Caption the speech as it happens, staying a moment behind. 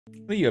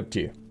What are you up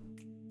to?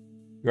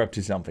 You're up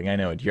to something, I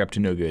know it. You're up to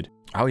no good.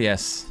 Oh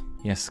yes.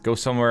 Yes, go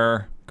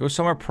somewhere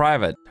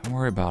private. Don't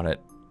worry about it.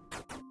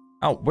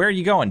 Oh, where are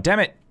you going? Damn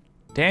it!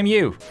 Damn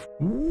you!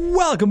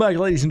 Welcome back,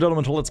 ladies and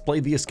gentlemen, to Let's Play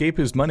The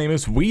Escapists. My name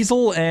is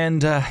Weasel,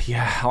 and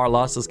yeah, our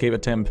last escape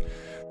attempt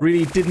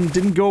really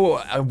didn't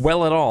go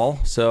well at all.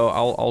 So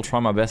I'll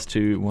try my best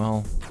to,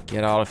 well,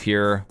 get out of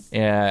here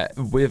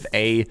with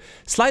a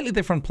slightly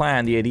different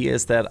plan. The idea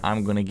is that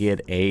I'm gonna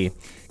get a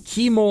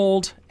key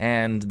mold,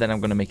 and then I'm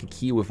gonna make a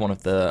key with one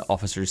of the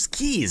officer's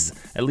keys.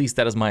 At least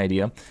that is my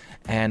idea.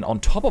 And on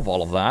top of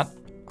all of that,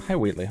 hi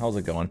Wheatley, how's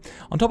it going?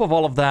 On top of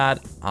all of that,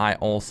 I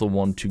also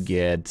want to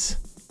get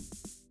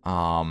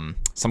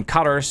some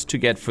cutters to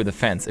get through the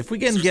fence. If we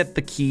can get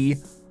the key,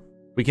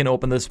 we can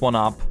open this one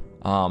up,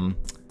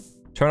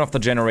 turn off the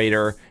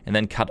generator, and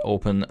then cut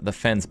open the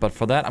fence. But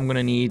for that, I'm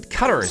gonna need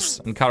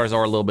cutters, and cutters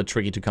are a little bit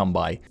tricky to come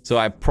by. So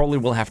I probably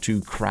will have to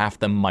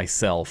craft them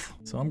myself.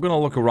 So I'm gonna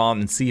look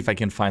around and see if I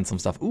can find some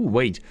stuff. Ooh,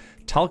 wait,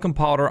 talcum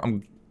powder,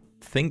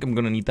 think I'm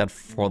gonna need that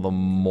for the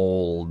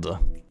mold.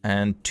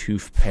 And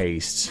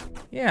toothpaste.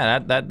 Yeah,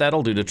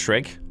 that'll do the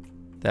trick.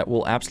 That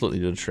will absolutely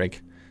do the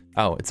trick.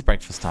 Oh, it's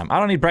breakfast time. I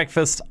don't need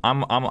breakfast.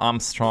 I'm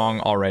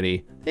strong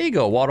already. There you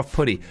go, wad of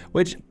putty,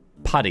 which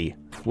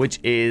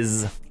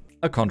is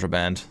a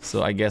contraband.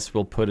 So I guess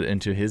we'll put it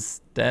into his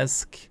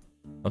desk.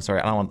 Oh,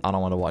 sorry, I don't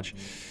want to watch.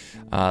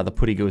 The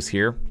putty goes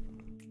here.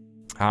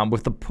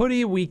 With the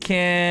putty, we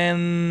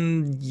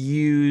can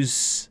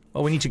use.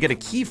 Oh, we need to get a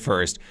key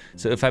first.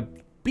 So if I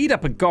beat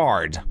up a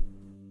guard,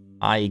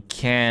 I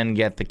can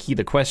get the key.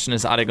 The question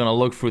is, are they gonna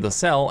look through the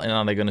cell and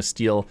are they gonna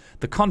steal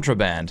the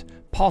contraband?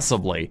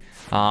 Possibly.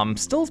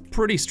 Still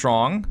pretty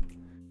strong.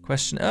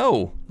 Question,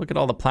 oh, look at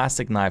all the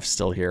plastic knives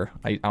still here.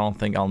 I don't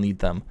think I'll need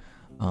them.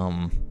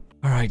 All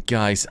right,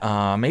 guys,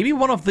 maybe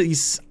one of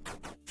these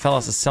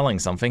fellas is selling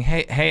something.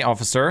 Hey,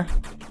 officer.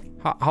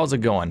 How's it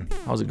going?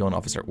 How's it going,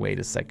 officer? Wait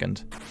a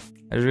second.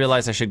 I just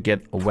realized I should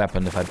get a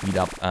weapon if I beat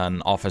up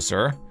an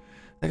officer.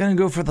 They're gonna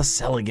go for the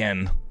cell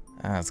again.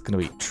 It's gonna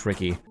be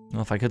tricky.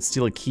 Well, if I could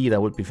steal a key,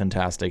 that would be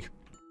fantastic.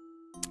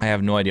 I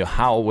have no idea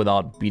how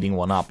without beating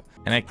one up.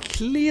 And I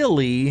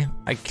clearly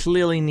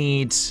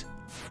need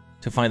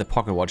to find the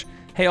pocket watch.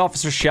 Hey,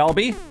 Officer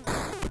Shelby.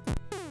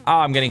 Oh,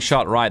 I'm getting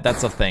shot right.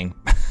 That's a thing.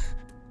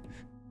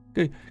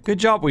 Good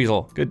job,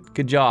 Weasel.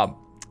 Good job.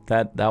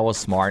 That was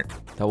smart.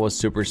 That was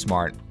super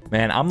smart.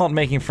 Man, I'm not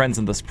making friends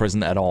in this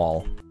prison at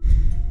all.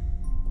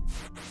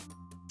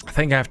 I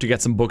think I have to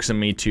get some books in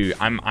me too.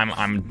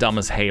 I'm dumb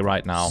as hay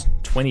right now.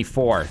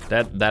 24.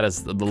 That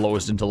is the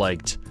lowest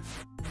intellect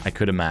I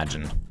could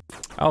imagine.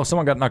 Oh,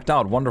 someone got knocked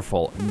out.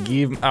 Wonderful.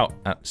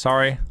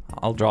 Sorry.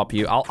 I'll drop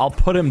you. I'll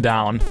put him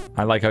down.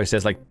 I like how he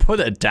says, like, put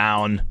it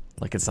down.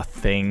 Like it's a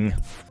thing.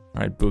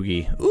 All right,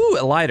 Boogie. Ooh,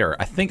 a lighter.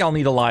 I think I'll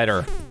need a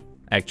lighter,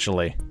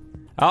 actually.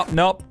 Oh,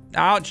 nope.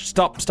 Ouch.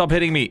 Stop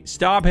hitting me.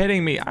 Stop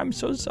hitting me. I'm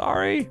so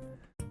sorry.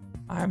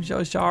 I'm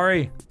so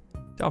sorry.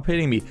 Stop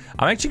hitting me.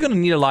 I'm actually gonna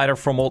need a lighter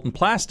from molten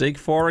plastic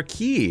for a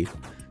key.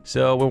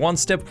 So we're one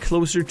step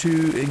closer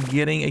to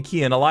getting a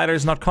key, and a lighter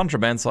is not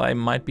contraband, so I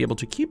might be able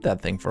to keep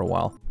that thing for a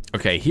while.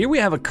 Okay, here we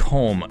have a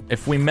comb.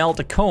 If we melt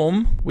a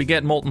comb, we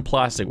get molten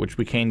plastic, which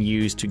we can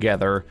use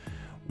together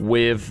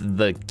with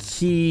the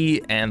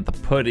key and the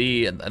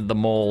putty and the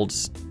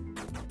molds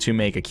to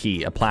make a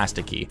key, a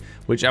plastic key,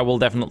 which I will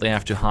definitely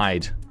have to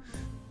hide.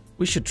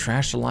 We should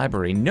trash the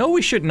library. No,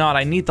 we should not.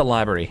 I need the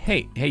library.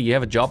 Hey, you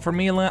have a job for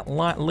me,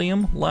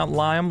 Liam?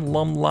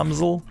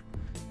 Lumzel?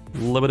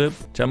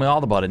 Libidip. Tell me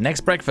all about it.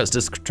 Next breakfast,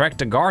 distract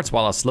the guards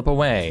while I slip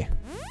away.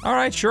 All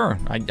right, sure.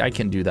 I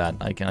can do that.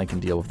 I can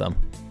deal with them.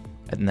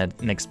 And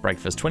that next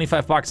breakfast,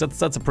 25 bucks.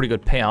 That's a pretty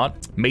good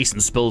payout. Mason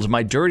spilled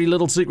my dirty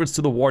little secrets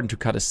to the warden to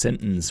cut a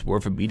sentence.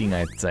 Worth a beating,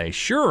 I'd say.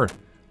 Sure,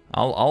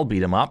 I'll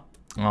beat him up.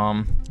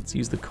 Let's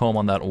use the comb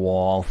on that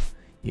wall.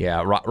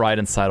 Yeah, right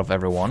inside of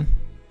everyone.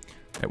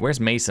 Right, where's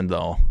Mason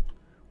though?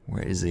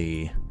 Where is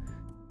he?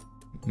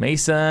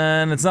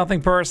 Mason, it's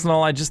nothing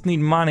personal. I just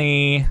need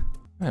money.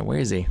 Right, where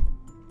is he?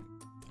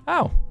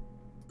 Oh.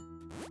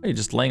 Are you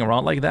just laying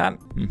around like that?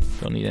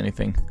 Don't need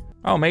anything.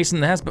 Oh,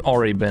 Mason has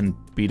already been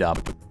beat up.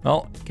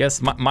 Well,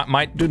 guess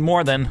might do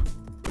more then.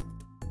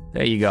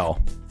 There you go.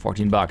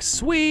 14 bucks.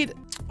 Sweet!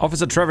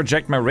 Officer Trevor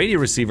jacked my radio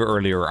receiver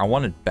earlier. I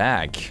want it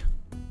back.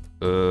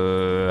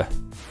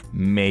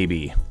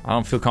 Maybe. I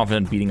don't feel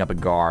confident beating up a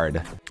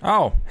guard.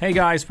 Oh, hey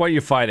guys, why are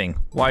you fighting?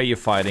 Why are you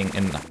fighting?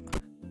 And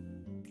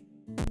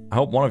I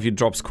hope one of you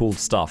drops cool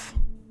stuff.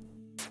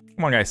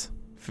 Come on, guys.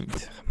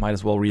 Might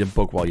as well read a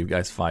book while you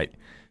guys fight.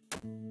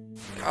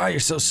 Oh, you're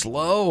so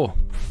slow.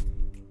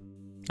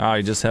 Oh,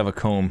 you just have a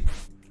comb.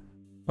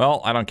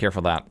 Well, I don't care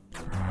for that.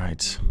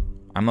 Alright.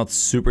 I'm not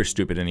super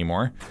stupid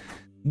anymore.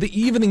 The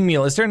evening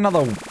meal. Is there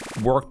another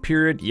work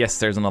period? Yes,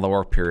 there's another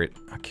work period.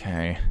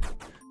 Okay.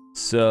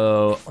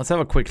 So, let's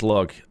have a quick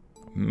look.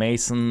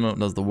 Mason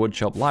does the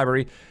woodshop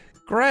library.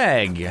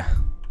 Greg.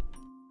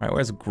 Alright,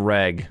 where's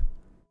Greg?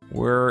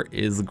 Where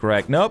is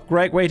Greg? Nope,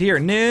 Greg, wait here.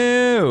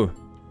 No!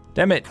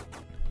 Damn it.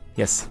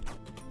 Yes.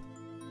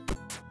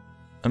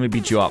 Let me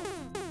beat you up.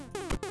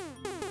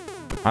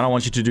 I don't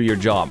want you to do your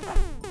job.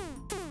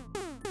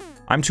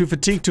 I'm too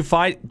fatigued to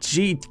fight.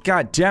 Gee,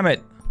 god damn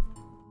it.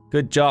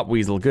 Good job,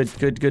 Weasel.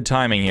 Good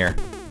timing here.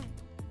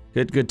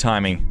 Good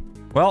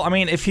timing. Well, I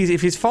mean, if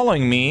he's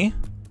following me,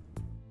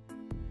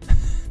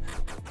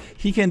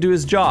 he can do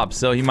his job,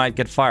 so he might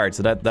get fired.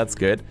 So that's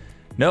good.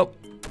 Nope.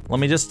 Let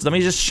me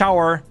just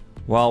shower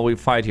while we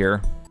fight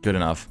here. Good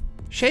enough.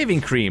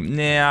 Shaving cream.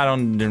 Nah,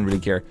 didn't really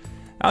care.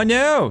 Oh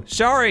no,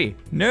 sorry.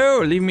 No,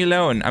 leave me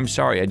alone. I'm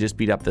sorry. I just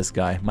beat up this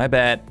guy. My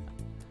bad.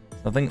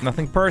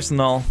 Nothing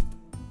personal.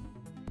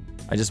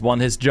 I just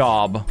want his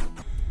job.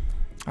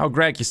 Oh,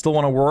 Greg, you still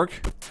want to work?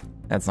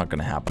 That's not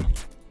gonna happen.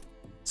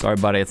 Sorry,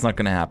 buddy, it's not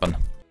gonna happen.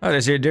 Oh,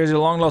 there's your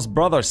long-lost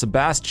brother,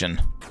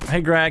 Sebastian.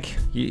 Hey, Greg,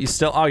 you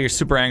still... Oh, you're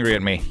super angry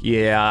at me.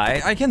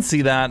 Yeah, I can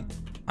see that.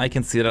 I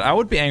can see that. I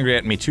would be angry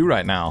at me too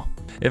right now.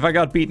 If I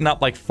got beaten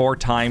up like 4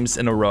 times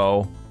in a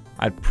row,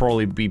 I'd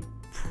probably be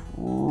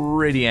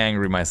pretty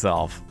angry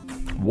myself.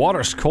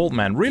 Water's cold,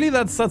 man. Really?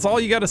 That's all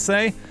you gotta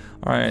say?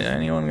 Alright,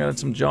 anyone got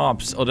some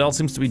jobs? Odell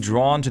seems to be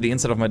drawn to the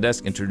inside of my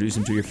desk. Introduce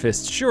him to your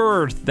fist.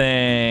 Sure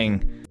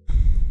thing.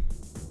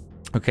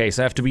 Okay,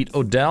 so I have to beat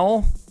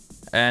Odell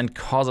and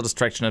cause a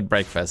distraction at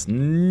breakfast.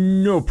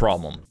 No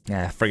problem.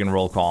 Yeah, friggin'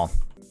 roll call.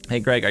 Hey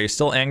Greg, are you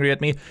still angry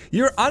at me?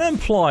 You're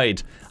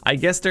unemployed! I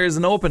guess there's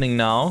an opening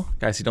now.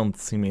 Guys, you don't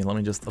see me. Let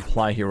me just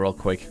apply here real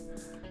quick.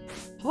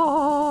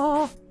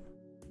 Ah.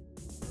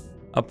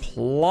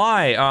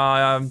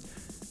 Apply.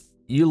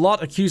 You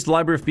lot accused the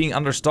library of being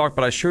understocked,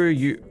 but I assure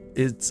you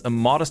it's a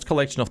modest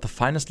collection of the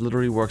finest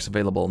literary works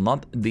available,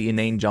 not the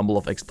inane jumble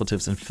of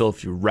expletives and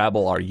filth you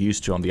rabble are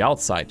used to on the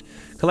outside.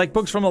 Collect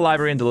books from the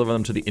library and deliver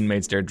them to the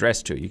inmates they're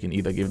addressed to. You can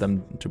either give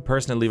them to a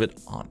person and leave it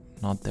on,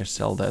 not their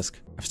cell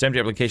desk. I've stamped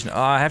your application.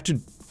 I have to...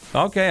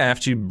 Okay, I have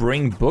to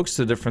bring books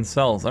to different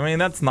cells. I mean,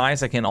 that's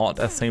nice. I can all, at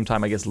the same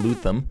time, I guess,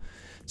 loot them.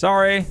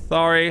 Sorry.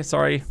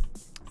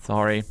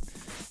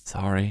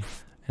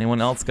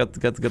 Anyone else got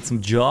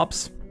some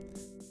jobs?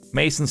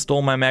 Mason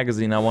stole my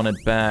magazine. I want it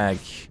back.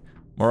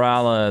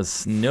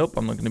 Morales. Nope,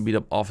 I'm not gonna beat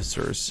up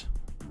officers.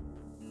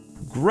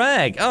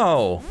 Greg.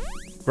 Oh.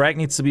 Greg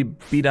needs to be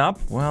beat up?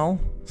 Well.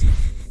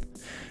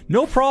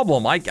 No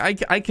problem. I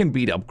can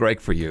beat up Greg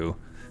for you.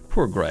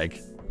 Poor Greg.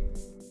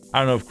 I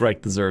don't know if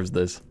Greg deserves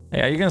this.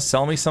 Hey, are you gonna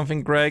sell me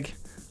something, Greg?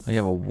 Oh, you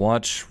have a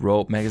watch,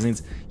 rope,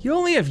 magazines. You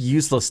only have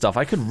useless stuff.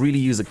 I could really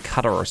use a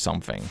cutter or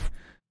something.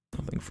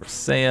 Nothing for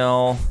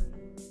sale.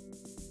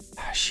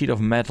 A sheet of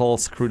metal,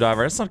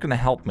 screwdriver. That's not gonna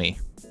help me.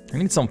 I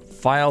need some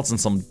files and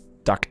some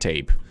duct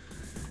tape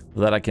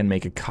so that I can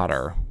make a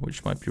cutter,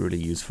 which might be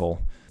really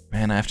useful.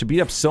 Man, I have to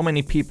beat up so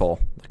many people.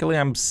 Luckily,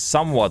 I'm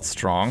somewhat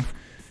strong.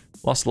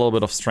 Lost a little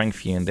bit of strength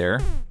here and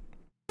there.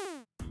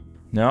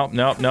 Nope.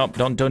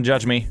 Don't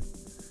judge me.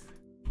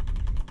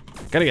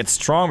 Gotta get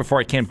strong before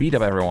I can't beat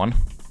up everyone.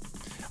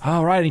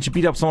 Alright, I need to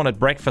beat up someone at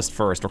breakfast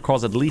first, or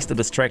cause at least a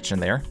distraction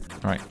there.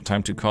 Alright,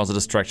 time to cause a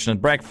distraction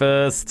at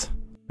breakfast.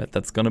 Bet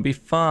that's gonna be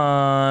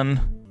fun.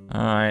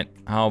 Alright,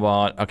 how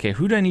about... Okay,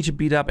 who do I need to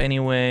beat up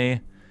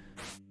anyway?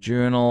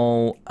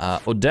 Journal...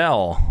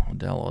 Odell.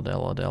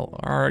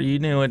 Alright, you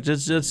knew it.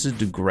 Just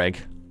do Greg.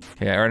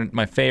 Okay, I earned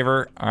my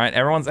favor. Alright,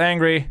 everyone's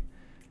angry.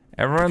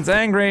 Everyone's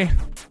angry.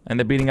 And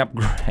they're beating up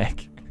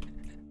Greg.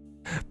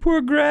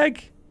 Poor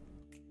Greg.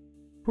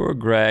 Poor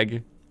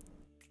Greg.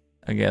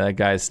 Okay, that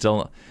guy's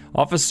still...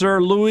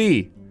 Officer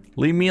Louis!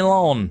 Leave me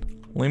alone.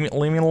 Leave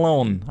me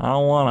alone. I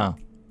don't wanna.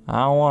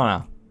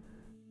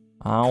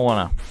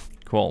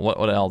 Cool,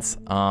 what else?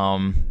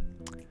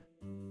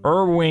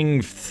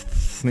 Irving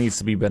needs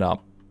to be beat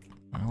up.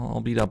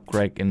 I'll beat up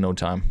Greg in no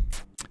time.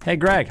 Hey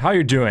Greg, how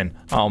you doing?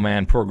 Oh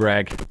man, poor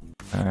Greg.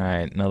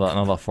 Alright,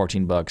 another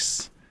 14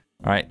 bucks.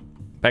 Alright,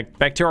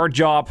 back to our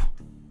job.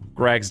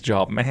 Greg's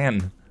job,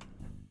 man.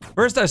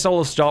 First I stole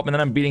his job and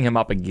then I'm beating him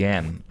up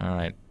again.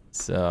 Alright,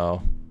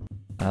 so...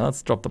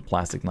 let's drop the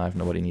plastic knife,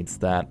 nobody needs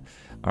that.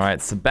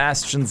 Alright,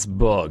 Sebastian's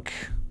book.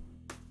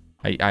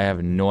 I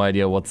have no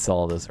idea what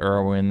cell this.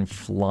 Irwin,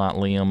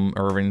 Liam,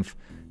 Irvin.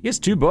 He has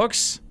 2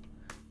 books?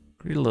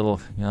 Greedy little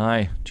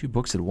guy. 2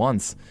 books at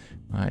once.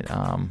 Alright,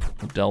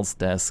 Odell's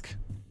desk.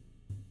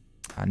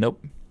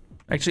 Nope.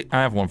 Actually,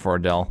 I have one for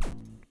Odell.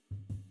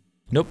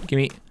 Nope, give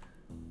me...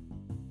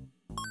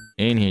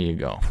 And here you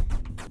go.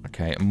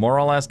 Okay, more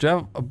or less, do I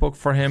have a book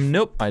for him?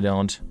 Nope, I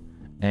don't.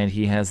 And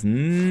he has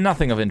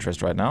nothing of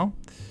interest right now.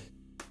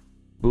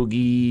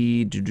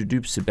 Boogie,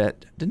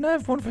 didn't I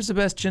have one for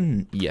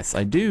Sebastian? Yes,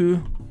 I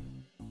do.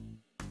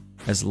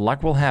 As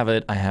luck will have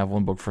it, I have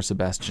one book for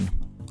Sebastian.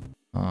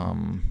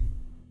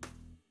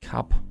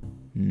 Cup,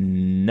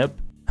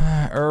 nope.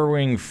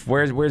 Irving,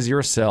 where's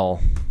your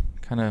cell?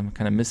 Kind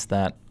of missed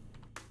that.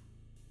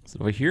 Is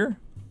it over here?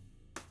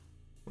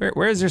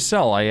 Where's your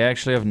cell? I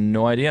actually have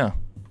no idea.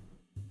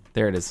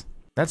 There it is.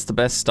 That's the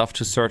best stuff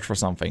to search for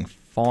something.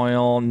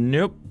 Foil,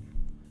 nope.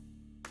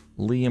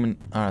 Liam and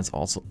that's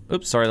also.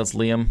 Oops, sorry, that's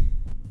Liam.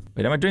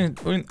 Wait, am I doing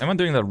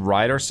that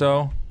right or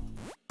so?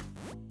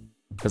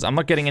 Because I'm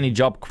not getting any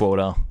job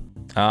quota.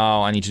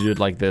 Oh, I need to do it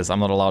like this. I'm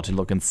not allowed to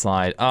look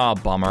inside. Ah,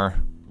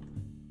 bummer.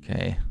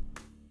 Okay.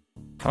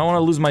 I don't want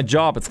to lose my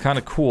job. It's kind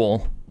of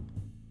cool.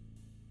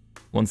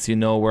 once you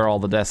know where all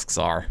the desks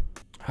are.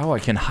 Oh, I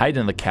can hide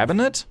in the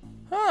cabinet?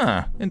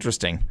 Huh,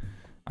 interesting.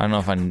 I don't know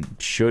if I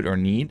should or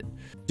need.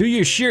 Due to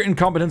your sheer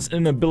incompetence and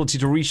inability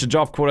to reach the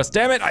job quotas.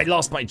 Damn it, I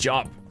lost my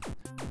job.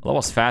 Well, that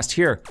was fast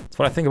here. That's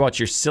what I think about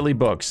your silly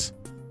books.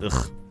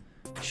 Ugh,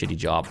 shitty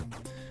job.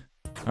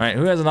 All right,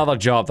 who has another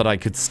job that I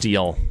could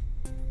steal?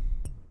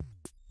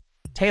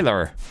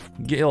 Taylor,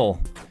 Gil,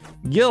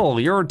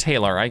 you're a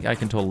tailor. I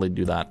can totally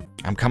do that.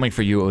 I'm coming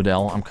for you,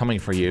 Odell. I'm coming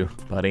for you,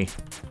 buddy.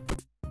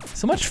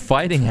 So much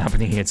fighting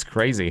happening, it's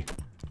crazy.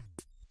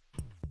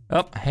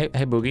 Oh, hey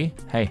Boogie.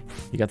 Hey,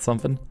 you got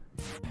something?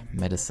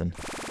 Medicine.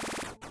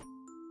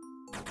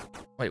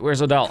 Wait,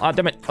 where's Odell? Ah,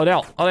 damn it,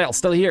 Odell,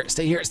 still here,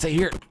 stay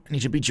here. I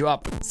need to beat you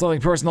up. It's nothing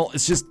personal,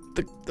 it's just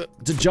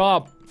the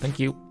job. Thank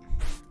you.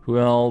 Who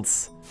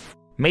else?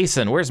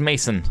 Mason, where's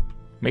Mason?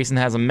 Mason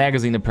has a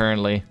magazine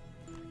apparently.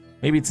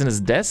 Maybe it's in his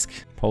desk?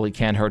 Probably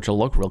can't hurt to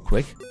look real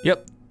quick.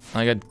 Yep,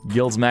 I got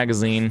Gil's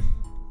magazine.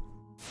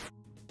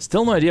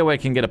 Still no idea where I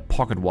can get a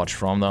pocket watch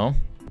from though.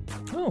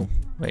 Oh,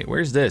 wait,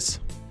 where's this?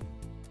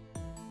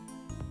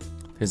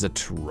 There's a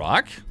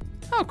truck?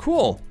 Oh,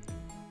 cool.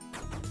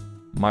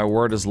 My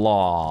word is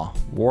law.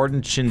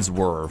 Warden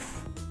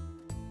Chinsworth.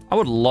 I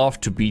would love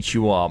to beat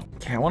you up.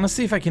 Okay, I want to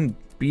see if I can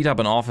beat up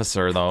an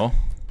officer though.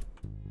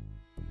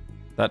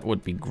 That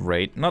would be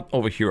great. Not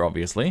over here,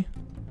 obviously.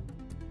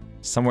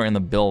 Somewhere in the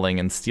building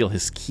and steal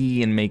his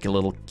key and make a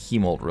little key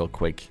mold real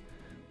quick.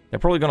 They're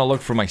probably gonna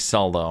look for my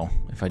cell though,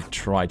 if I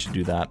try to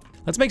do that.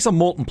 Let's make some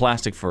molten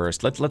plastic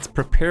first. Let's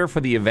prepare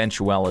for the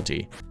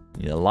eventuality.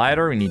 We need a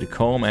lighter, we need a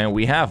comb, and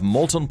we have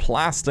molten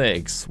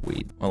plastic.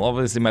 Sweet. Well,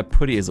 obviously my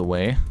putty is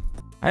away.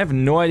 I have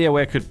no idea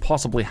where I could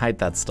possibly hide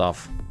that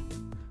stuff.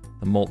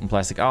 The molten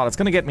plastic. Oh, that's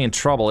gonna get me in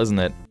trouble, isn't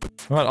it?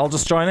 Alright, I'll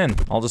just join in.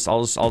 I'll just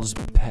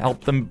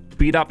help them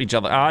beat up each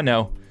other. Ah,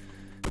 no.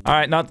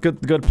 Alright, not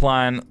good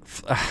plan.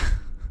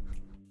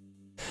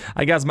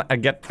 I got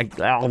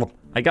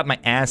my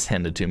ass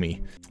handed to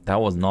me.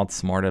 That was not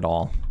smart at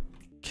all.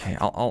 Okay,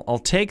 I'll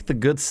take the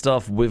good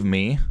stuff with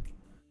me.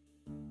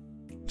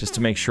 Just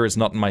to make sure it's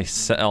not in my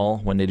cell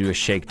when they do a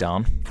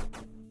shakedown.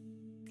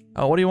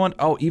 Oh, what do you want?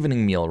 Oh,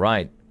 evening meal,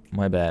 right.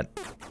 My bad.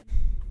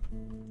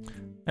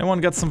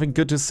 Anyone got something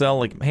good to sell?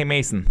 Like, hey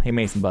Mason,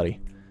 buddy.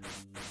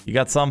 You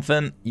got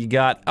something? You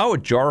got, oh, a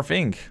jar of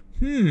ink.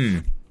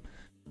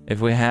 If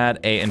we had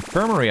a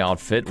infirmary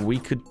outfit, we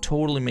could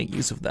totally make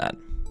use of that.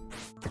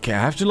 Okay,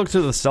 I have to look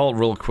to the cell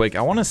real quick.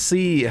 I want to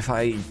see if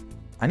I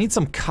need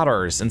some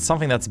cutters and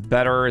something that's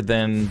better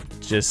than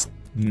just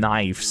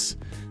knives.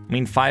 I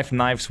mean, 5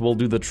 knives will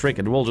do the trick.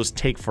 It will just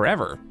take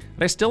forever. Are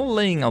they still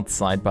laying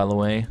outside, by the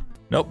way?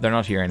 Nope, they're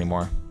not here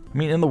anymore. I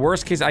mean, in the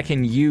worst case, I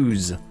can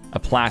use a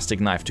plastic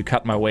knife to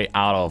cut my way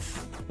out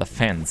of the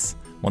fence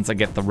once I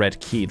get the red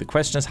key. The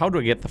question is, how do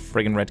I get the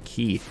friggin' red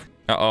key?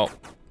 Uh-oh.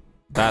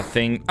 That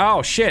thing.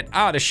 Oh, shit.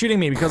 Ah, they're shooting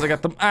me because I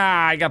got the...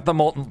 Ah, I got the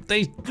molten...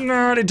 They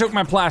took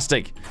my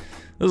plastic.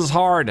 This is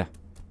hard.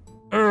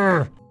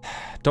 Urgh.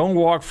 Don't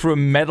walk through a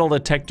metal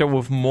detector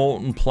with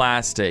molten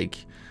plastic.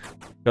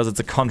 Because it's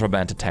a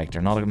contraband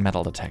detector, not a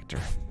metal detector.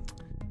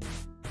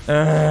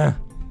 How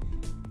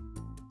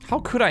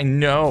could I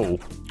know?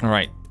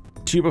 Alright.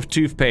 Tube of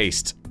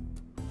toothpaste.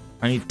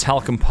 I need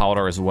talcum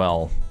powder as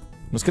well.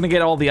 I'm just gonna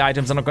get all the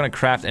items. I'm not gonna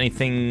craft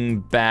anything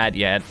bad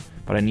yet,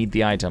 but I need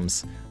the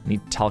items. I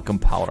need talcum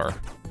powder.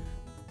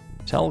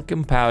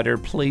 Talcum powder,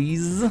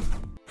 please.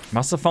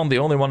 Must have found the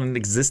only one in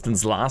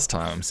existence last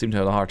time. Seemed to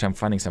have a hard time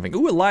finding something.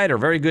 Ooh, a lighter,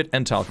 very good,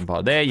 and talcum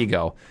powder. There you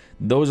go.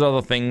 Those are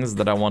the things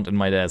that I want in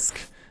my desk.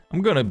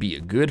 I'm gonna be a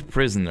good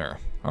prisoner.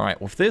 All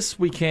right, with this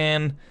we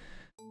can,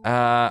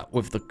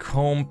 with the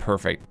comb,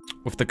 perfect.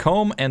 With the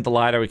comb and the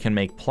lighter we can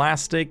make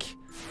plastic.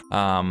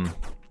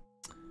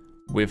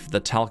 With the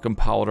talcum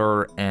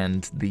powder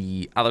and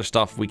the other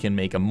stuff we can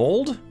make a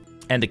mold.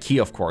 And a key,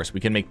 of course. We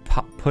can make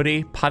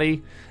putty,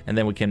 and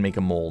then we can make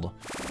a mold.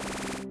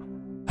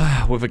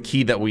 With a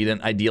key that we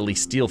then ideally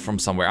steal from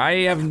somewhere.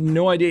 I have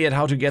no idea yet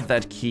how to get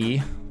that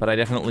key, but I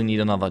definitely need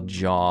another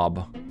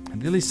job.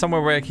 Ideally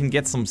somewhere where I can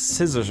get some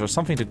scissors or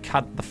something to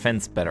cut the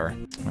fence better.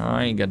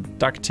 Alright, you got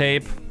duct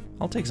tape.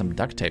 I'll take some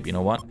duct tape, you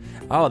know what?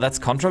 Oh, that's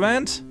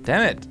contraband?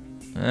 Damn it.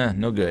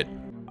 No good.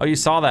 Oh, you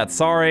saw that.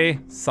 Sorry.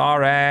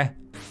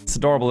 It's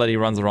adorable that he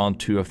runs around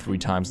 2 or 3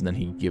 times and then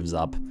he gives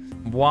up.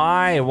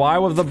 Why? Why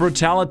with the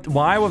brutality?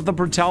 Why with the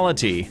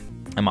brutality?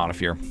 I'm out of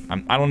here.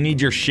 I don't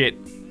need your shit.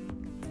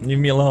 Leave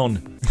me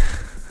alone.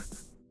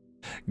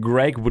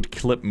 Greg would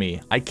clip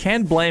me. I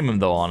can't blame him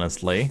though,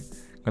 honestly.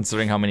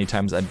 Considering how many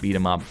times I beat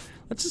him up.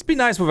 Let's just be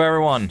nice with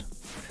everyone.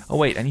 Oh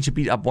wait, I need to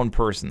beat up one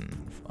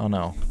person. Oh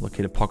no,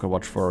 locate a pocket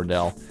watch for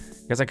Odell.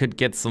 Guess I could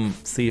get some,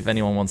 see if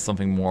anyone wants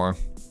something more.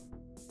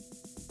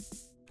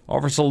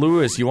 Officer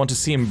Lewis, you want to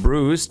see him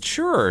bruised?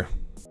 Sure.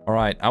 All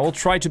right, I will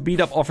try to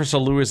beat up Officer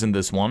Lewis in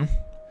this one.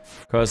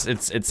 Because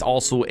it's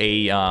also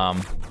a,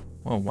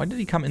 well, why did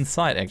he come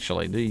inside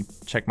actually? Did he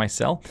check my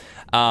cell?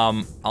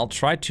 I'll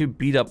try to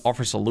beat up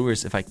Officer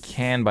Lewis if I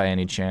can by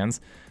any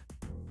chance.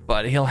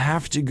 But he'll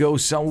have to go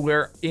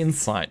somewhere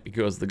inside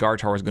because the guard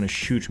tower is gonna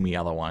shoot me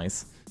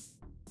otherwise.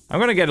 I'm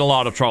gonna get in a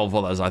lot of trouble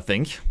for this, I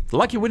think. The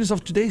lucky winners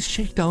of today's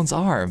shakedowns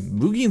are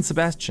Boogie and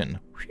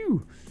Sebastian.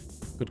 Phew.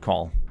 Good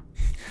call.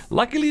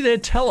 Luckily they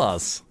tell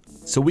us,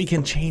 so we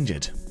can change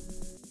it.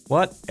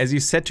 What? As you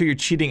said to your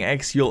cheating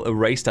ex, you'll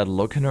erase that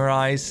look in her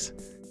eyes?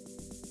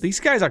 These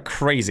guys are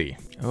crazy.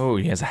 Oh,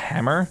 he has a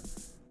hammer?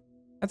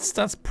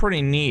 That's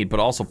pretty neat, but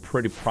also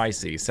pretty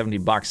pricey. 70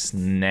 bucks,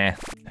 nah.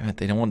 Damn it,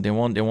 they won't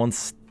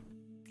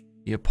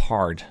be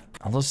apart.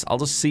 I'll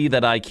just see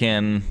that I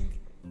can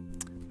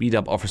beat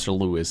up Officer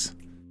Lewis.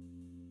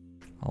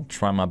 I'll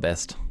try my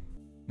best.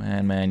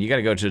 Man, you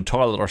gotta go to the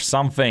toilet or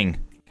something.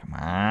 Come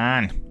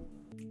on.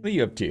 What are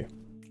you up to?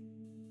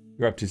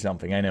 You're up to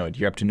something, I know it.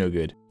 You're up to no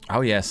good. Oh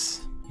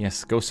yes,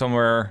 go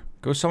somewhere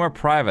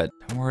private.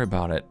 Don't worry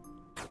about it.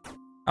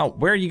 Oh,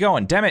 where are you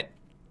going? Damn it.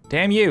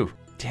 Damn you.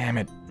 Damn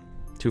it.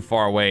 Too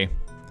far away.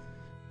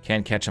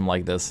 Can't catch him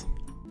like this.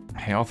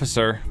 Hey,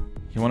 officer.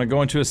 You want to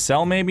go into a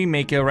cell maybe?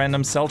 Make a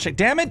random cell check?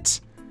 Damn it!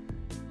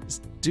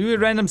 Just do a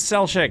random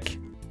cell check.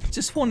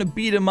 Just want to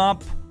beat him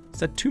up. Is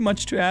that too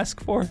much to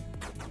ask for?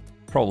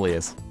 Probably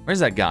is. Where's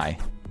that guy?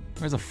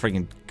 Where's the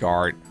friggin'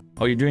 guard?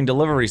 Oh, you're doing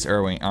deliveries,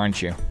 Irving,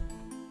 aren't you?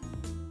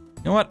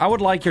 You know what? I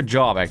would like your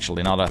job,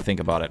 actually, now that I think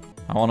about it.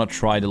 I want to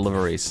try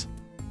deliveries.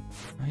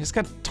 You just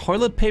got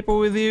toilet paper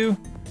with you?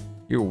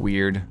 You're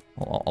weird.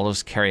 I'll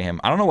just carry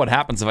him. I don't know what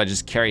happens if I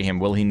just carry him.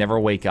 Will he never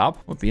wake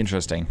up? Would be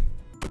interesting.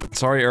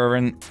 Sorry,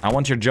 Irvin. I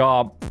want your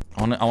job.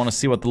 I want to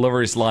see what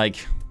delivery's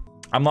like.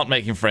 I'm not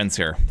making friends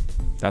here.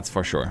 That's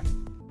for sure.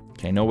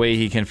 Okay, no way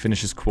he can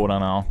finish his quota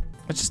now.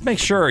 Let's just make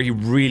sure he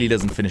really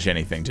doesn't finish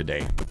anything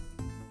today.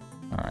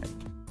 Alright.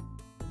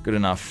 Good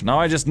enough. Now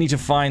I just need to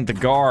find the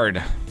guard,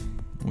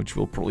 which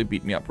will probably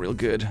beat me up real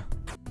good.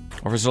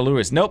 Officer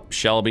Lewis. Nope.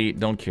 Shelby.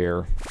 Don't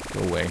care.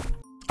 Go away.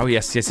 Oh,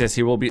 yes,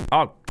 he will be.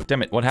 Oh,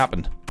 damn it. What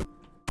happened?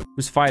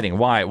 Who's fighting?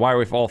 Why? Why are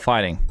we all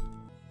fighting?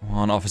 Come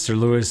on, Officer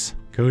Lewis.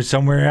 Go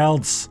somewhere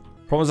else.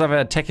 Problem is, if I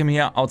attack him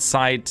here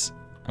outside,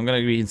 I'm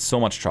gonna be in so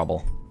much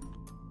trouble.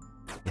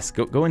 Yes,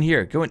 go in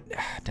here. Go in.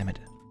 Ah, damn it.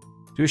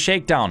 Do a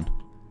shakedown.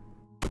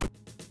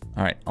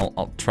 Alright,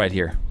 I'll try it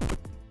here.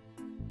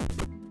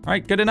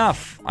 Alright, good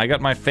enough. I got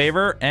my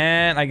favor,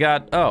 and I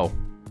got, oh.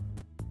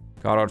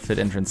 God outfit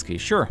entrance key.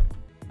 Sure.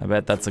 I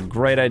bet that's a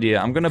great idea.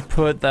 I'm gonna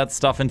put that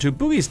stuff into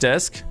Boogie's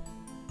desk.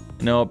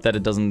 And hope that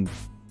it doesn't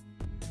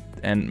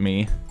end me.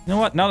 You know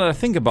what? Now that I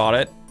think about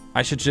it,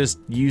 I should just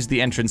use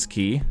the entrance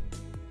key.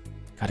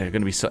 God, they're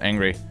gonna be so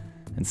angry.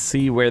 And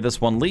see where this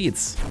one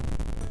leads.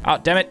 Oh,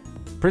 damn it.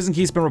 Prison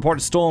key's been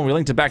reported stolen. We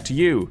linked it back to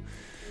you.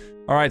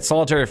 Alright,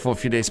 solitary for a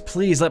few days.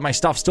 Please let my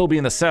stuff still be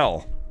in the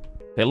cell.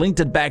 They linked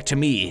it back to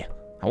me.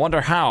 I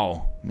wonder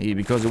how. Maybe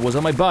because it was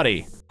on my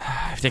body.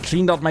 If they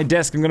cleaned out my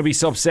desk, I'm gonna be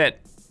so upset.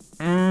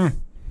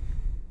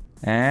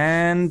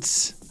 And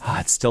it's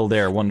still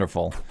there.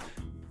 Wonderful.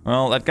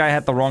 Well, that guy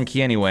had the wrong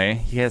key anyway.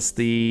 He has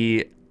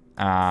the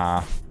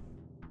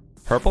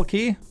purple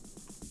key. I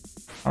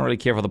don't really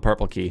care for the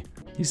purple key.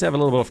 He used to have a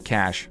little bit of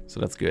cash, so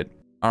that's good.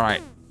 All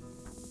right.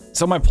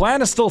 So my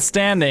plan is still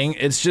standing.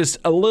 It's just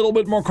a little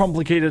bit more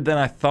complicated than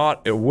I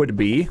thought it would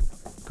be,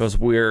 because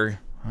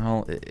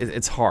well,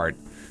 it's hard.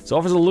 So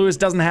Officer Lewis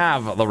doesn't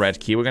have the red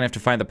key. We're gonna have to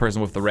find the person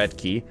with the red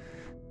key.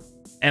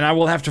 And I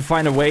will have to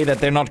find a way that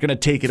they're not gonna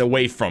take it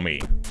away from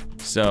me.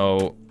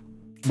 So,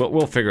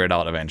 we'll figure it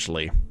out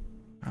eventually.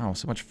 Oh,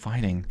 so much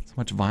fighting, so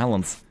much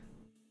violence.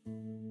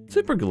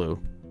 Super glue.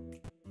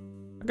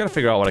 I gotta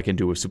figure out what I can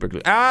do with super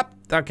glue. Ah,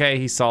 okay,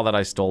 he saw that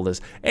I stole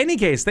this. Any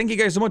case, thank you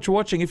guys so much for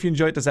watching. If you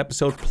enjoyed this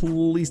episode,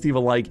 please leave a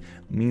like. It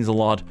means a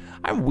lot.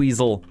 I'm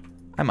Weasel.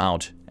 I'm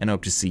out, and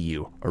hope to see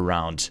you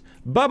around.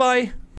 Bye-bye.